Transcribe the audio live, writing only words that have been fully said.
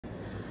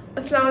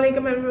Assalamu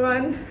alaikum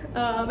everyone.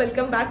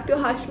 Welcome back to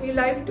Hashmi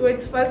Life, to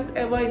its first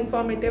ever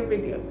informative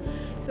video.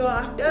 So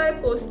after I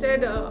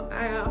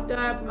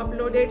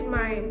uploaded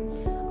my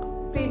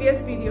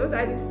previous videos,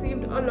 I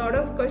received a lot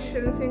of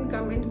questions in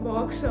comment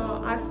box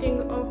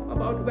asking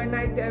about when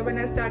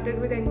I started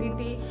with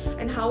NTT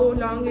and how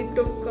long it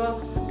took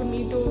to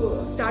me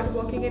to start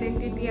working in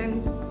NTT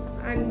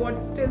and what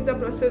is the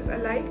process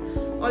like.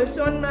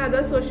 Also on my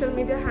other social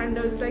media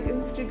handles like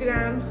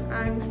Instagram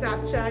and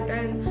Snapchat,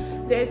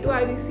 and there too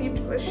I received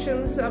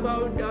questions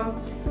about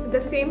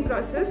the same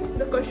process.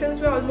 The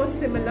questions were almost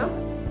similar.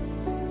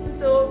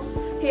 So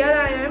here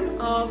I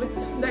am with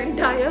the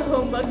entire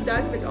homework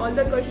done, with all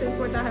the questions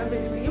what I have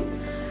received.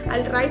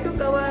 I'll try to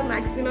cover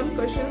maximum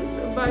questions,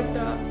 but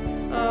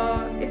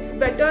it's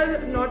better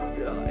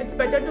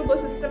to go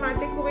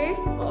systematic way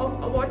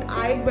of what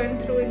I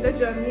went through in the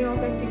journey of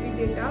NTT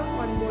data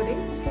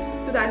onboarding.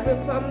 So that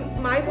way,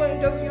 from my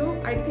point of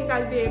view, I think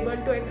I'll be able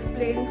to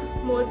explain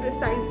more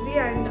precisely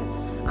and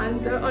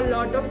answer a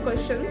lot of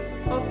questions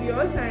of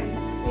yours, and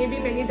maybe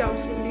many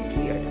doubts will be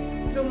cleared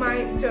through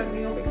my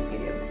journey of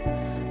experience.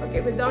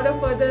 Okay, without a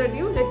further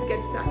ado, let's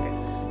get started.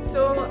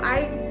 So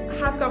I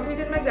have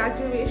completed my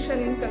graduation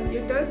in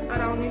computers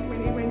around in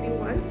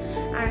 2021,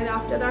 and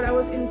after that I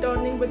was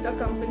interning with the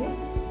company.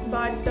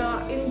 But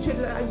in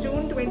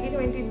June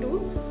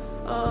 2022,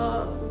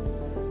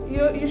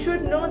 you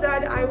should know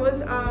that I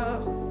was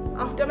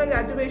after my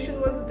graduation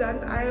was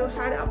done, I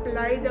had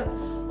applied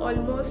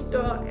almost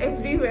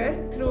everywhere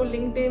through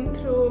LinkedIn,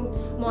 through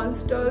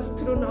Monsters,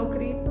 through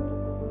Naukri.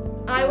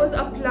 I was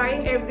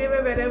applying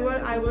everywhere.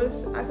 Wherever I was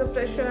as a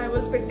fresher, I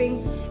was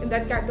fitting in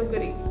that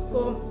category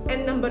for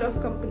n number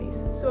of companies.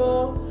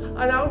 So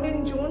around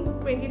in June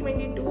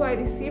 2022, I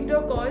received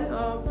a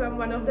call from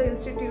one of the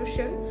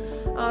institutions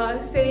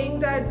saying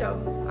that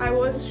I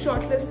was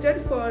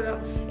shortlisted for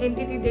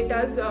NTT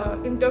Data's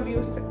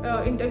interview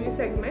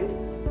segment.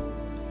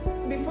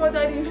 Before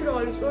that, you should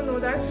also know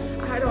that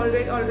I had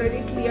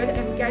already cleared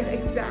MCAT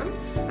exam,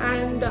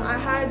 and I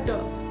had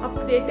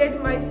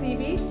updated my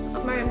CV,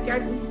 my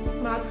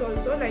MCAT marks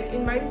also. Like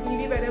in my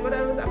CV, wherever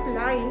I was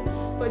applying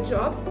for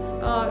jobs,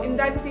 in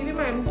that CV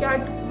my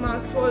MCAT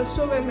marks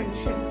also were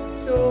mentioned.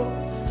 So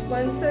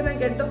once I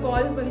got the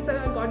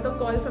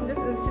call from this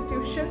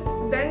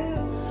institution, then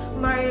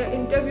my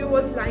interview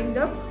was lined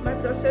up. My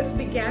process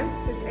began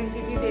with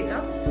NTT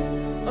Data.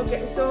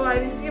 Okay, so I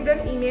received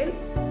an email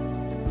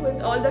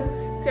with all the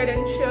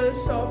credentials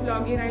of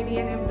login ID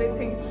and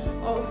everything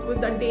of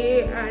the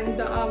day and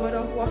the hour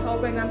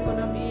of when I'm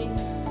gonna be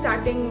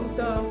starting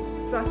the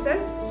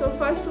process. So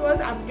first was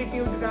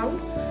aptitude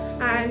round,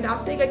 and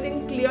after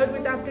getting cleared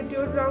with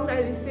aptitude round,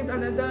 I received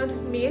another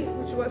mail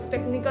which was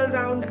technical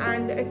round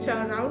and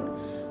HR round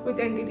with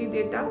NTT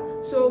Data.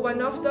 So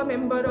one of the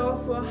member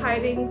of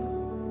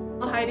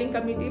hiring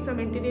committee from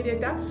NTT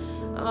Data,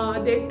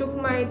 they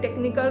took my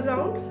technical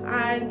round,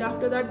 and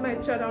after that my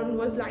HR round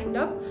was lined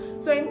up.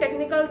 So in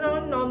technical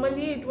round,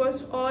 normally it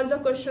was all the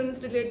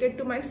questions related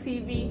to my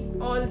CV,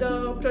 all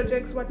the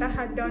projects what I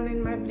had done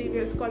in my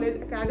previous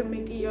college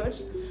academic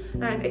years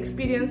and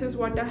experiences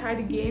what I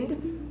had gained.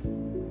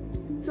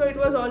 So it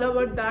was all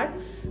about that.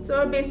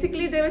 So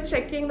basically they were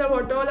checking that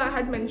what all I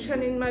had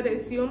mentioned in my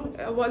resume,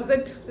 was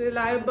it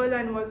reliable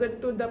and was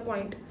it to the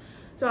point.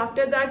 So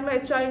after that my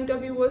HR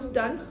interview was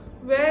done,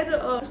 where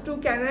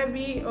can I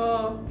be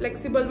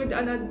flexible with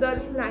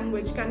another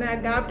language, can I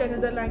adapt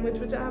another language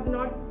which I have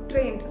not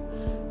trained.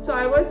 So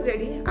I was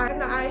ready,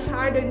 and I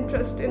had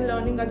interest in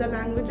learning other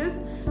languages,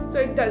 so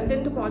it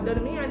didn't bother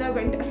me, and I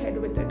went ahead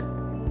with it.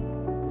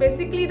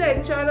 Basically the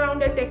HR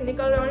round and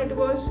technical round, it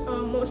was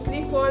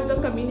mostly for the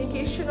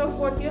communication of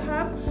what you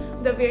have,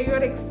 the way you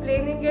are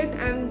explaining it,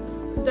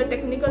 and the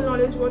technical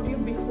knowledge what you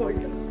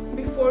behold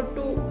before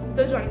to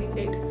the joining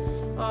date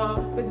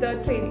with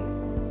the training.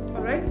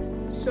 Alright,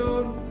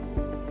 so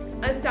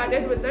I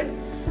started with it,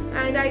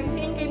 and I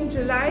think in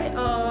July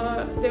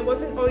there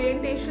was an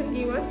orientation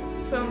given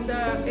from the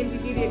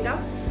NTT Data.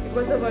 It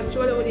was a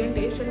virtual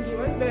orientation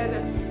given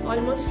where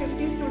almost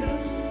 50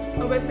 students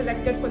were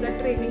selected for the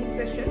training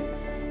session.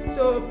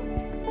 So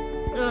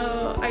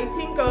I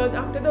think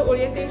after the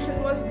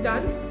orientation was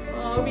done,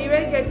 we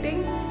were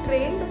getting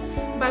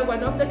trained by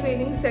one of the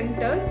training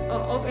center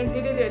of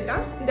NTT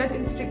Data, that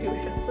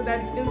institution. So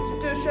that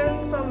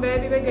institution from where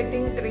we were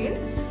getting trained,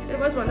 it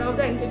was one of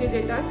the NTT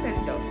Data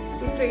center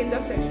to train the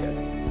freshers.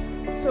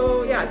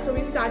 So yeah, so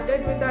we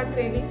started with our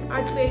training.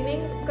 Our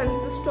training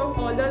consists of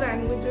all the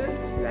languages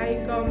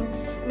like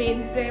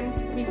mainframe,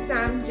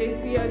 VSAM,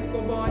 JCL,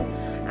 COBOL,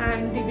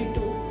 and DB2.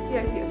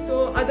 Yes.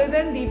 So other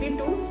than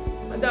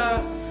DB2,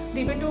 the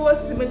DB2 was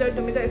similar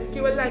to me, the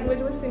SQL language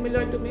was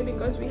similar to me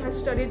because we had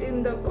studied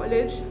in the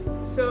college.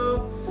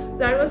 So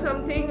that was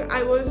something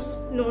I was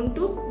known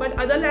to, but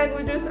other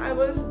languages I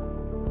was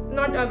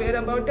not aware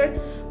about it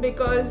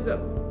because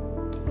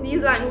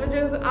these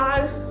languages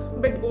are a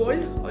bit old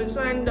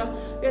also, and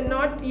we are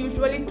not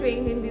usually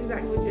trained in these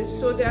languages.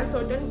 So there are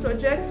certain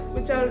projects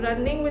which are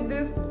running with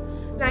these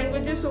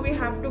languages, so we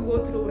have to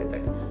go through with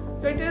it.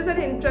 So it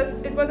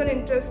was an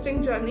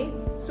interesting journey.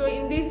 So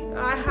in this,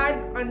 I had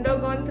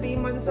undergone 3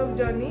 months of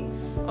journey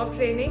of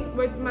training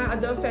with my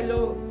other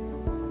fellow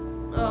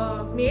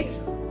mates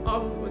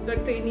of the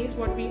trainees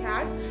what we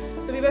had.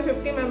 So we were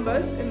 50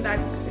 members in that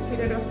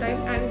period of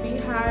time, and we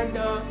had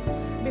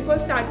before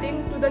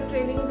starting to the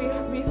training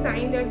we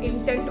signed an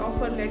intent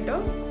offer letter.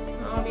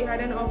 We had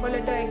an offer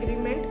letter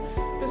agreement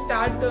to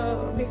start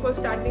before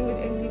starting with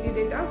NTT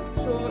Data.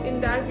 So in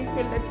that we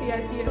filled the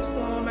CICS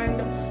form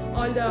and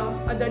all the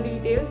other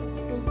details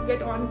to get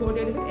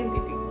onboarded with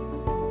NTT.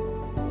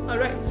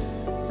 Alright,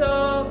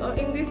 so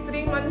in these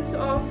 3 months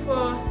of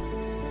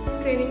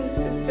training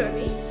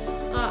journey,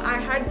 I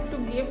had to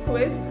give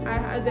quiz.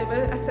 There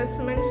were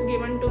assessments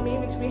given to me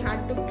which we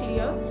had to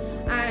clear,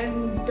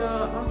 and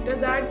after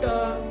that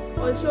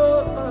also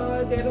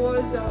there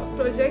was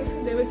projects.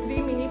 There were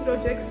 3 mini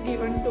projects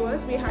given to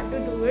us. We had to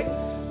do it.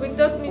 With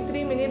the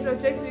 3 mini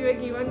projects, we were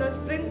given a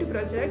sprint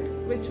project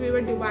which we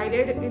were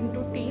divided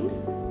into teams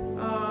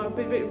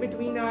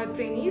between our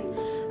trainees,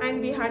 and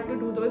we had to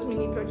do those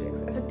mini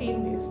projects as a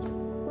team based.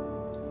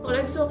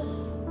 Alright, so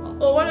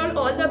overall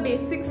all the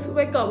basics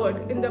were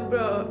covered in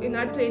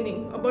our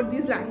training about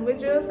these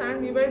languages,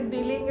 and we were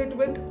dealing it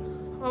with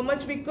how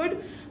much we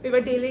could. We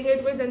were dealing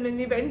it with, and when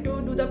we went to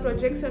do the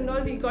projects and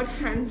all, we got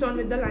hands-on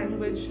with the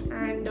language,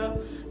 and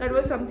that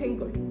was something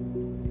good.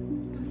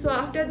 So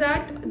after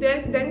that,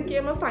 there then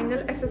came a final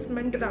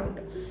assessment round.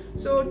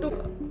 So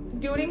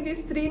during these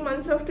 3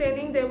 months of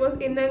training, there was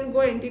in and go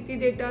NTT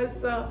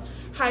Data's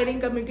hiring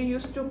committee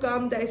used to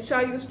come, the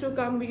HR used to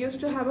come. We used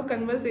to have a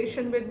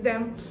conversation with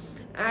them,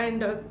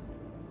 and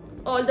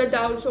all the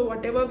doubts or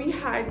whatever we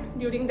had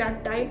during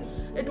that time,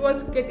 it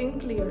was getting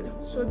cleared.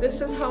 So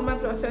this is how my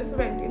process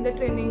went in the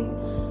training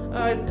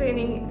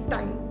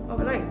time.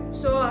 Alright,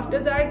 so after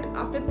that,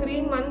 after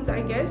 3 months,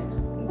 I guess,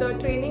 the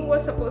training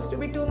was supposed to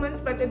be 2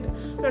 months, but it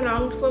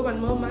prolonged for 1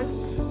 more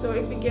month, so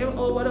it became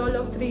overall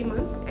of 3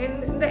 months.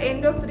 And in the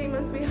end of 3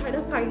 months, we had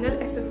a final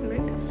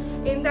assessment.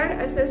 In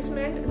that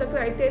assessment, the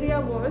criteria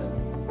was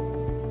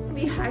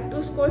we had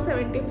to score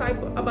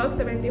above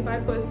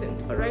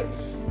 75%. Alright,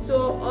 so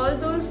all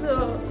those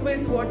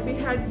quiz what we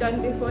had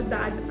done before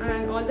that,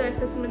 and all the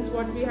assessments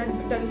what we had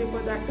done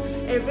before that,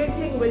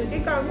 everything will be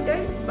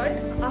counted. But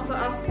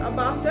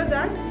after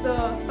that, the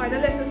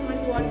final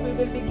assessment what we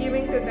will be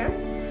giving to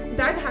them,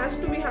 that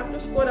we have to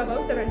score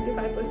above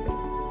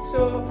 75%.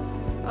 So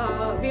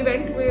we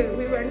went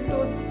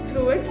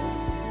through it,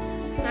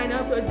 and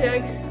our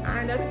projects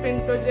and our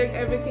sprint project,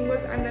 everything was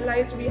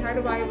analyzed. We had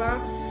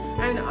Viva,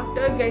 and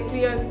after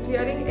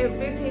clearing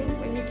everything,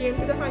 when we came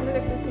to the final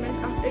assessment,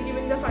 after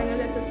giving the final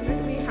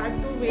assessment, we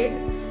had to wait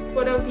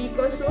for a week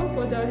or so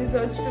for the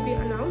results to be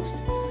announced.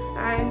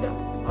 And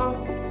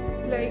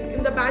like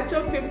in the batch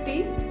of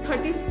 50,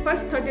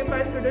 first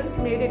 35 students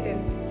made it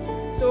in.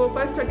 So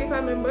first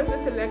 35 members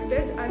were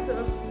selected as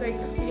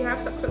we have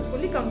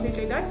successfully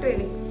completed our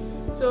training.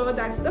 So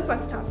that's the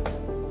first half.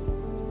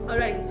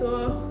 Alright, so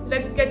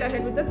let's get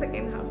ahead with the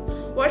second half.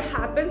 What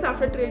happens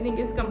after training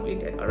is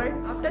completed? Alright,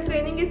 after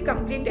training is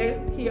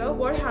completed, here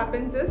what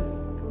happens is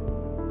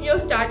you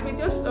start with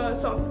your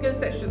soft skill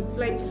sessions.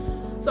 Like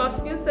soft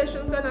skill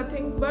sessions are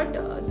nothing but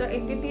the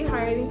NTT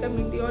hiring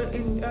committee or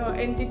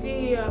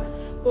NTT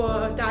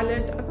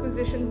talent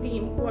acquisition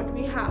team what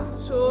we have.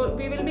 So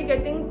we will be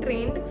getting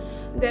trained.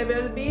 There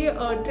will be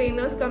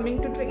trainers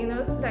coming to train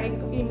us, like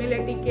email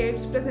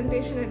etiquettes,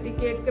 presentation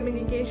etiquette,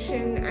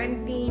 communication,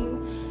 and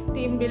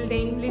team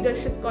building,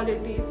 leadership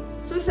qualities.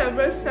 So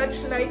several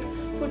such, like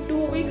for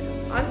 2 weeks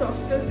our soft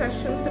skill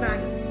sessions ran.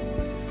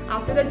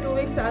 After the 2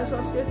 weeks our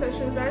soft skill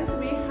session ran,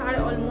 we had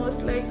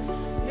almost like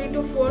 3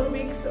 to 4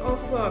 weeks of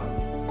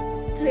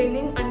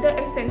training under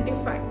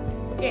Ascentify.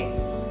 Okay,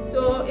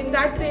 so in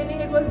that training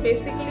it was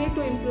basically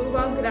to improve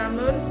our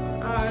grammar,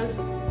 our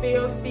way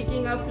of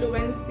speaking, our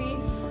fluency,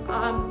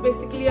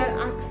 basically our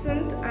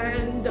accent,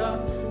 and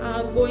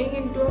going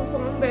into a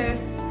form where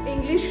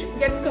English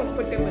gets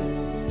comfortable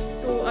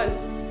to us,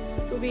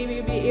 to be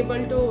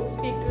able to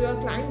speak to your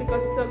client,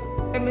 because it's a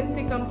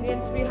MNC company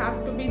and we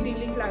have to be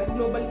dealing like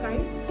global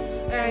clients.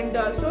 And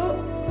so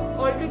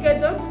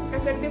altogether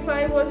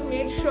Ascentify was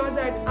made sure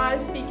that our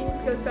speaking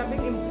skills have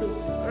been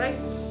improved. Right,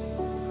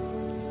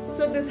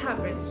 so this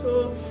happened.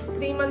 So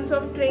 3 months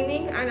of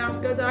training, and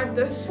after that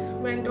this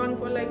went on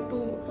for like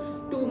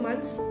two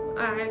months,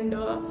 and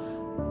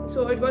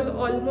so it was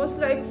almost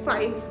like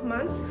 5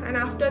 months. And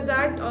after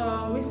that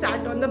we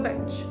sat on the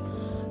bench,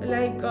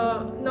 like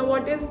now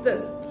what is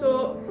this?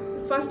 So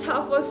first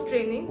half was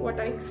training, what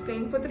I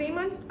explained, for 3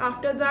 months.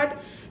 After that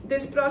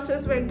this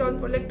process went on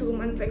for like 2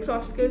 months, like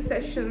soft skill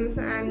sessions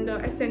and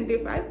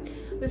Ascentify.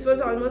 This was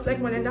almost like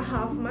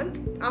 1.5 months.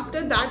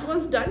 After that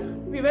was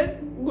done, we were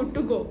good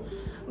to go.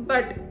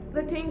 But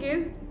the thing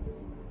is,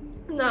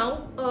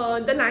 now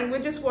the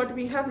languages what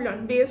we have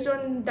learned, based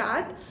on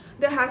that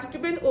there has to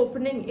be an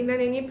opening in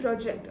any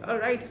project.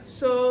 Alright,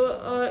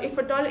 so if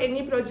at all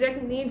any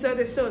project needs a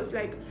resource,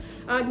 like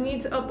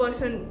needs a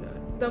person,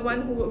 the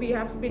one who we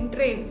have been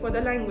trained for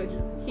the language,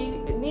 he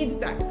needs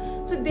that,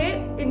 so they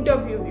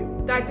interview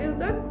you. That is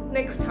the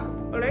next half.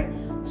 Alright,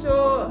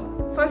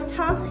 so first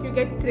half you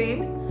get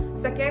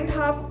trained, second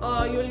half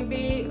you'll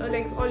be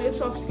like all your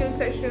soft skill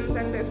sessions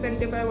and the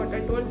Essentiify what I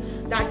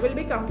told, that will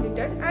be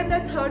completed, and the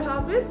third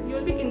half is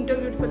you'll be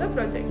interviewed for the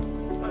project.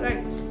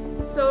 Alright,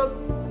 so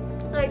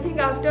I think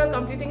after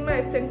completing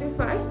my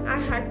Essentiify, I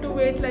had to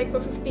wait like for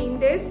 15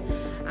 days,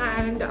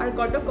 and I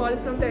got a call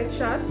from the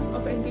HR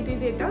of NTT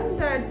Data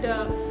that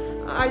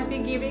I'll be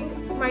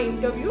giving my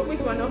interview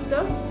with one of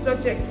the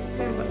project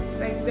members,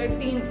 like the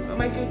team,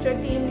 my future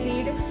team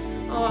lead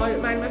or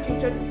my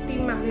future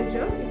team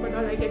manager, if at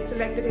all I get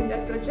selected in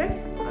that project,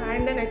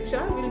 and an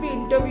HR will be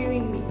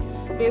interviewing me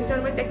based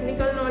on my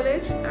technical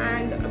knowledge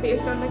and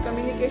based on my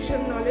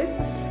communication knowledge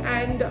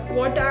and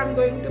what I am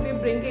going to be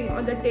bringing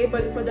on the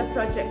table for the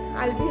project.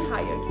 I'll be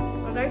hired.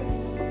 Alright,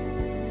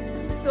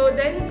 so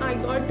then I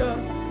got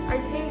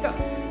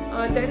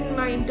then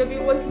my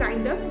interview was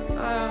lined up,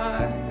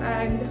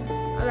 and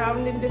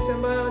around in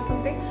December or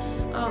something,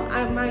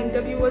 my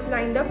interview was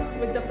lined up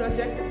with the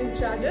project in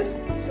charges.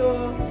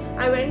 So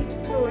I went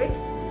through it.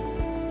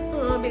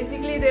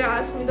 Basically they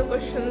asked me the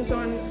questions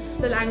on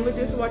the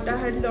languages, what I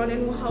had learned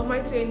and how my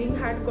training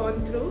had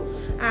gone through,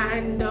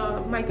 and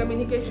my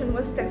communication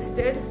was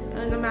tested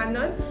in a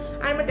manner,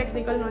 and my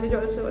technical knowledge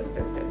also was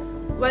tested.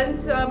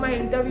 Once my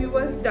interview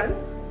was done,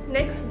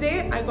 next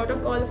day I got a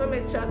call from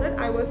HR that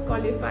I was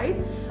qualified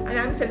and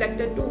I'm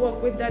selected to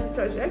work with that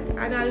project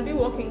and I'll be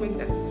working with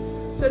them.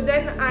 So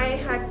then I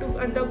had to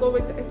undergo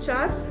with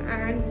HR,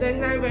 and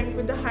then I went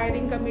with the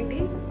hiring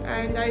committee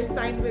and I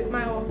signed with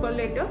my offer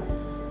letter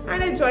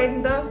and I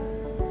joined the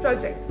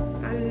project.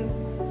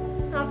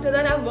 And after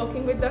that I'm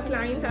working with the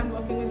client, I'm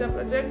working with the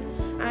project,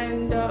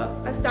 and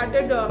I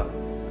started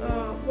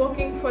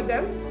working for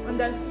them on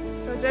that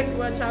project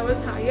which I was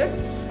hired,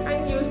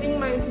 and using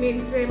my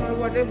mainframe or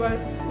whatever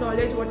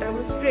knowledge what I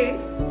was trained,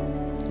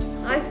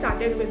 I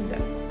started with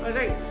them.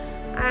 Alright,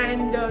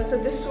 and so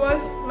this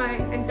was my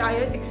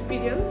entire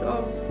experience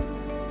of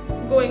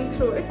going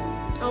through it.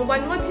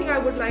 One more thing I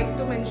would like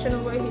to mention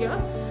over here: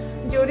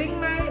 during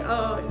my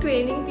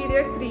training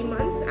period, 3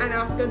 months, and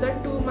after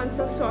that 2 months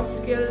of soft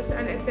skills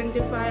and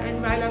Essentiify,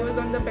 and while I was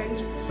on the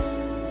bench,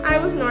 I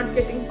was not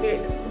getting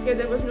paid. Okay,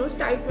 there was no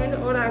stipend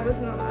or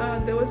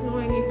there was no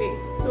any pay.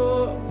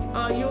 So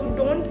you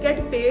don't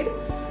get paid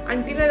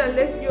until and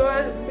unless you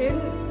are been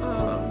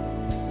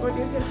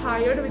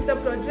hired with the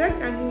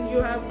project and you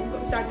have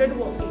started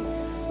working.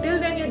 Till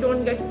then you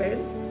don't get paid.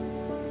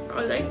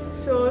 Alright,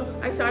 so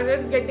I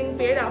started getting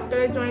paid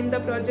after I joined the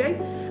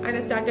project and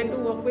I started to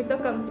work with the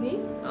company,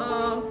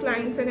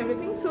 clients and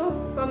everything. So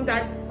from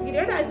that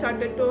period I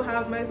started to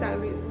have my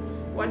salary,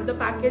 what the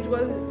package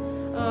was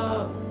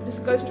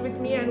discussed with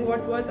me and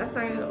what was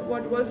assigned,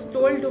 what was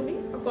told to me.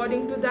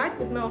 According to that,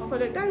 with my offer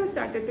letter I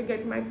started to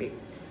get my pay.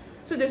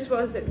 So this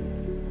was it.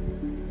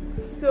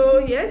 So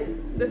yes,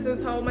 this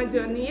is how my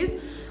journey is.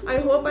 I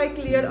hope I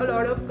cleared a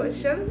lot of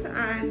questions,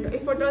 and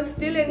if at all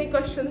still any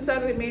questions are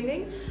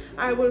remaining,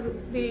 I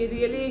would be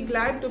really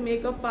glad to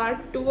make a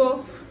part 2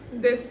 of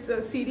this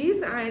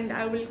series, and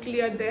I will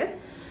clear there.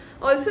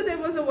 Also, there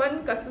was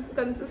one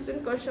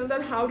consistent question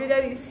that how did I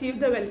receive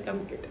the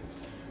welcome kit.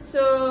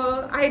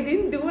 So I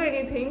didn't do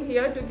anything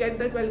here to get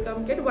that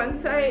welcome kit.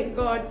 Once I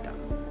got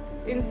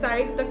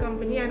inside the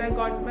company and I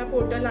got my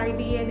portal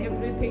ID and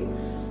everything,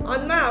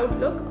 on my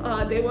Outlook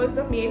there was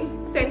a mail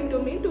sent to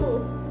me to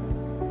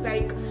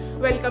like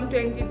welcome to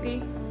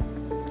NTT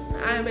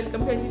and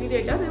welcome to NTT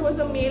Data. There was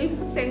a mail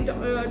sent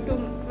to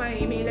my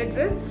email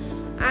address,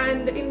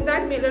 and in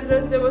that mail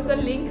address there was a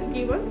link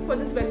given for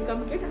this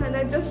welcome kit, and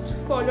I just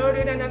followed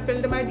it and I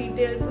filled my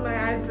details, my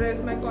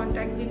address, my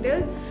contact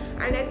details,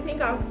 and I think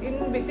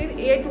within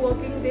 8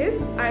 working days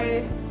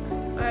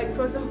it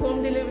was a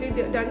home delivery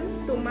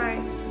done to my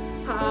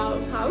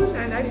house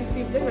and I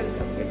received the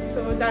welcome kit.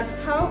 So that's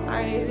how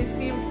I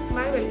received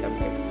my welcome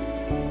kit.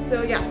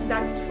 So yeah,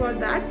 that's for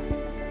that.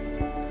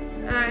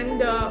 And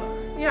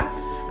yeah,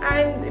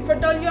 and if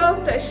at all you're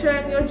a fresher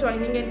and you're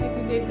joining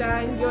NTT Data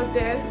and you're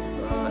there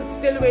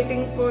still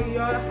waiting for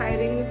your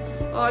hiring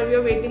or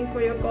you're waiting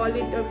for your call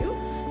interview,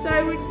 so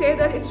I would say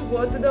that it's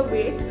worth the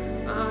wait.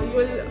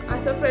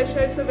 As a fresher,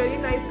 it's a very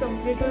nice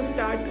company to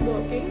start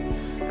working,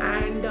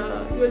 and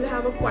you'll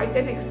have quite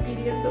an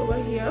experience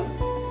over here.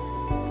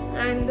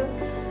 And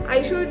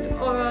I should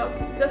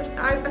just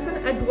as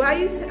an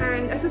advice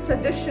and as a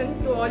suggestion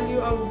to all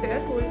you out there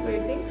who is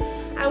waiting,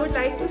 I would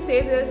like to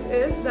say this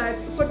is that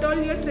if at all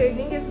your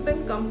training has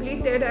been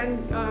completed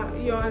and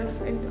your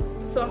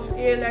soft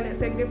skill and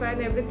Essentiify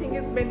and everything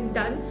has been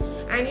done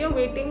and you're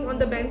waiting on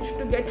the bench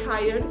to get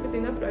hired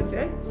within a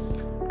project,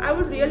 I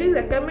would really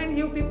recommend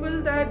you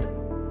people that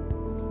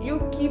you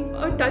keep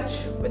a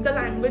touch with the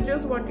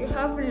languages what you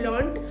have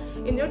learned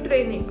in your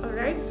training.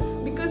 Alright,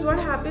 because what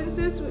happens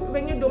is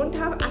when you don't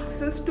have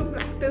access to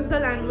practice the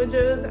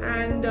languages,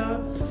 and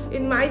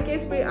in my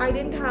case I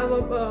didn't have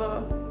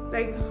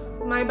like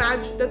my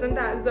badge doesn't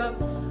has a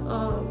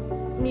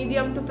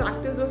medium to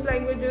practice those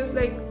languages,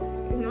 like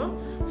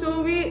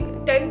so we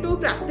tend to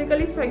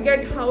practically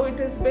forget how it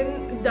has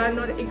been done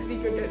or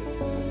executed.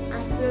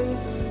 As in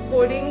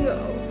coding,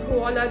 who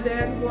all are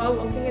there and who are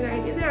working in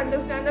IT, they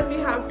understand that we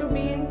have to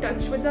be in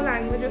touch with the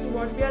languages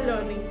what we are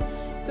learning.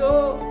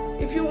 So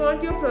if you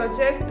want your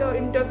project or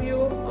interview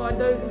or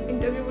the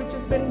interview which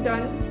has been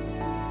done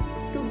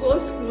to go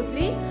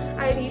smoothly,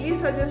 I really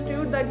suggest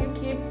you that you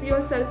keep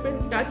yourself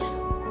in touch.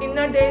 In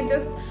a day,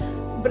 just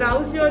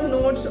browse your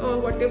notes or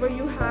whatever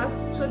you have,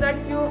 so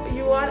that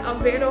you are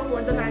aware of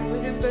what the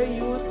languages were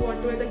used,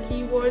 what were the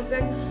keywords,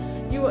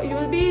 and you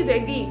will be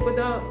ready for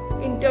the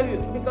interview,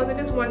 because it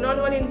is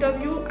one-on-one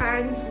interview,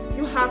 and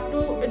you have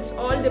to, it's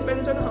all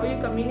depends on how you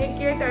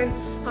communicate and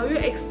how you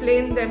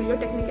explain them, your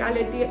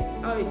technicality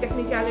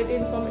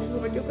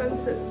information what you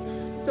consist.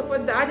 So for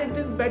that, it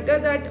is better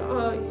that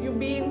you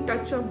be in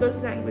touch of those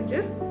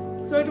languages,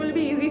 so it will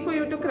be easy for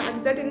you to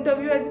crack that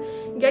interview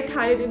and get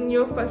hired in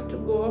your first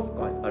go of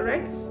call. All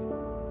right.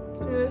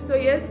 So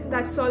yes,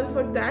 that's all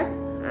for that,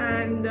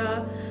 and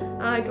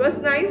it was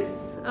nice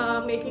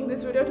making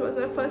this video. It was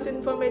my first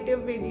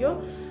informative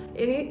video.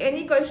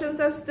 Any questions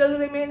are still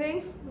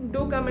remaining,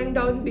 do comment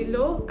down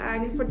below,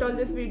 and if at all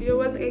this video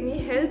was any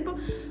help,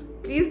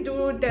 please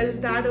do tell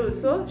that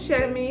also.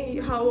 Share me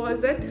how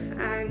was it,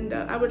 and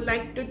I would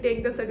like to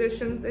take the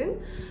suggestions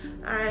in.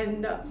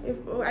 And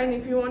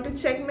if you want to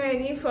check my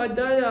any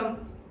further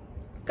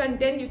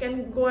content, you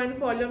can go and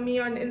follow me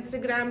on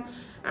Instagram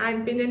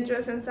and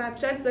Pinterest and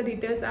Snapchat. The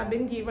details have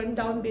been given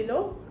down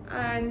below,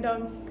 and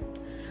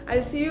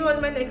I'll see you on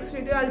my next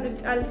video.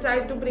 I'll try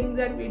to bring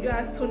that video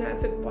as soon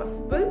as it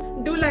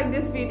possible. Do like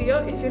this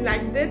video if you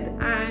liked it,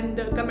 and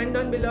comment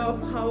down below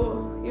of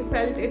how you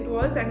felt it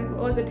was, and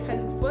was it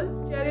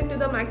helpful. Share it to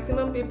the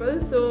maximum people,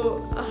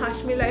 so a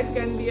Hashmi life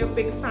can be a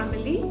big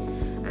family.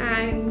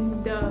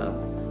 And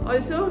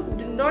also,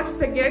 do not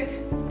forget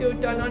to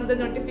turn on the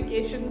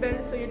notification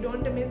bell so you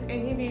don't miss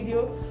any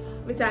video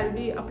which I'll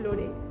be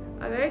uploading.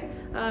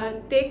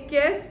 Alright, take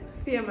care.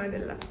 Fi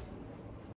Amanillah.